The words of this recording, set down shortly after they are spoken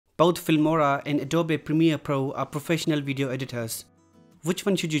Both Filmora and Adobe Premiere Pro are professional video editors. Which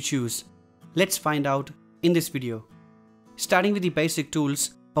one should you choose? Let's find out in this video. Starting with the basic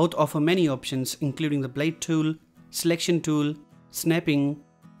tools, both offer many options including the blade tool, selection tool, snapping,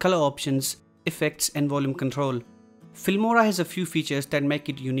 color options, effects and volume control. Filmora has a few features that make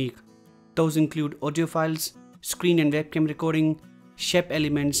it unique. Those include audio files, screen and webcam recording, shape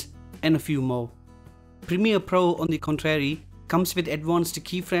elements, and a few more. Premiere Pro, on the contrary, comes with advanced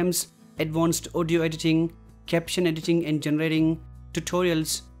keyframes, advanced audio editing, caption editing and generating,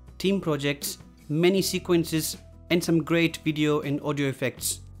 tutorials, theme projects, many sequences, and some great video and audio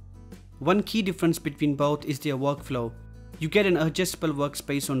effects. One key difference between both is their workflow. You get an adjustable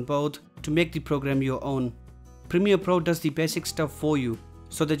workspace on both to make the program your own. Premiere Pro does the basic stuff for you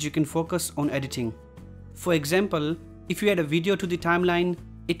so that you can focus on editing. For example, if you add a video to the timeline,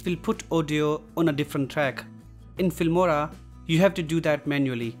 it will put audio on a different track. In Filmora, you have to do that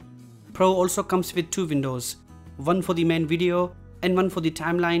manually. Pro also comes with two windows, one for the main video and one for the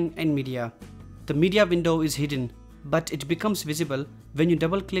timeline and media. The media window is hidden, but it becomes visible when you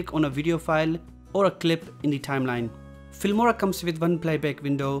double click on a video file or a clip in the timeline. Filmora comes with one playback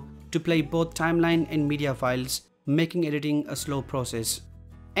window to play both timeline and media files, making editing a slow process.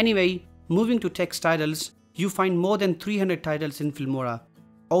 Anyway, moving to text titles, you find more than 300 titles in Filmora.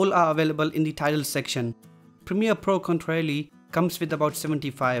 All are available in the titles section. Premiere Pro, contrarily, comes with about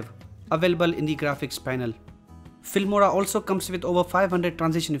 75, available in the graphics panel. Filmora also comes with over 500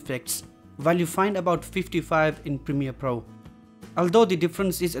 transition effects, while you find about 55 in Premiere Pro. Although the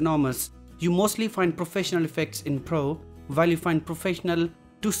difference is enormous, you mostly find professional effects in Pro, while you find professional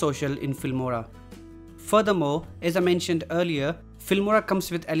to social in Filmora. Furthermore, as I mentioned earlier, Filmora comes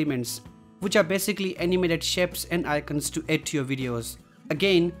with elements, which are basically animated shapes and icons to add to your videos.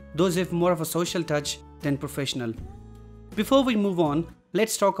 Again, those have more of a social touch than professional. Before we move on,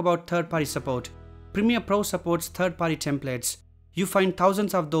 let's talk about third-party support. Premiere Pro supports third-party templates. You find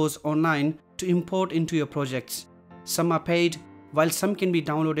thousands of those online to import into your projects. Some are paid, while some can be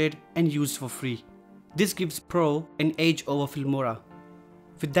downloaded and used for free. This gives Pro an edge over Filmora.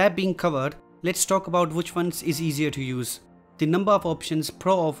 With that being covered, let's talk about which ones is easier to use. The number of options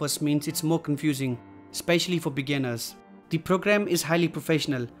Pro offers means it's more confusing, especially for beginners. The program is highly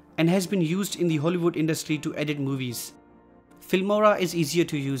professional and has been used in the Hollywood industry to edit movies. Filmora is easier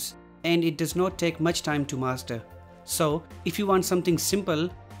to use and it does not take much time to master. So, if you want something simple,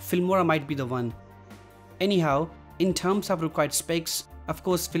 Filmora might be the one. Anyhow, in terms of required specs, of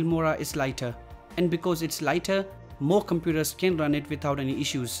course Filmora is lighter, and because it's lighter, more computers can run it without any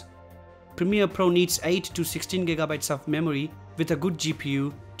issues. Premiere Pro needs 8 to 16 GB of memory with a good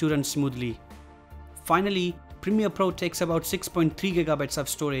GPU to run smoothly. Finally, Premiere Pro takes about 6.3 GB of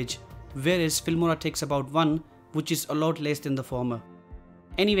storage, whereas Filmora takes about 1, which is a lot less than the former.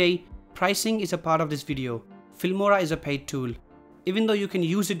 Anyway, pricing is a part of this video. Filmora is a paid tool. Even though you can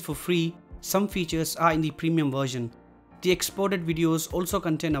use it for free, some features are in the premium version. The exported videos also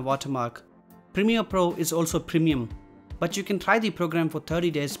contain a watermark. Premiere Pro is also premium, but you can try the program for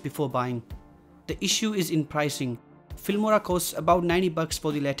 30 days before buying. The issue is in pricing. Filmora costs about $90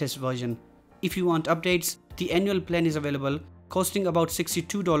 for the latest version. If you want updates, the annual plan is available, costing about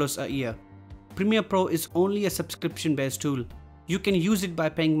 $62 a year. Premiere Pro is only a subscription-based tool. You can use it by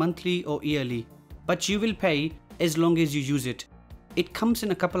paying monthly or yearly, but you will pay as long as you use it. It comes in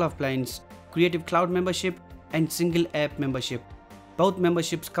a couple of plans: Creative Cloud membership and Single App membership. Both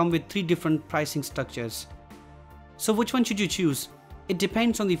memberships come with 3 different pricing structures. So which one should you choose? It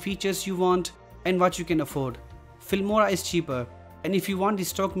depends on the features you want and what you can afford. Filmora is cheaper, and if you want the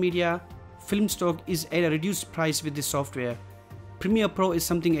stock media, film stock is at a reduced price with this software. Premiere Pro is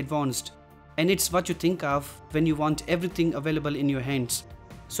something advanced, and it's what you think of when you want everything available in your hands.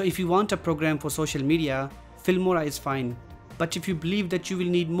 So if you want a program for social media, Filmora is fine. But if you believe that you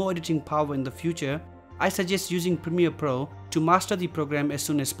will need more editing power in the future, I suggest using Premiere Pro to master the program as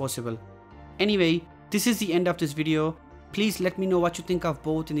soon as possible. Anyway, this is the end of this video. Please let me know what you think of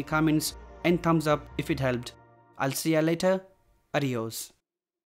both in the comments and thumbs up if it helped. I'll see you later. Adios.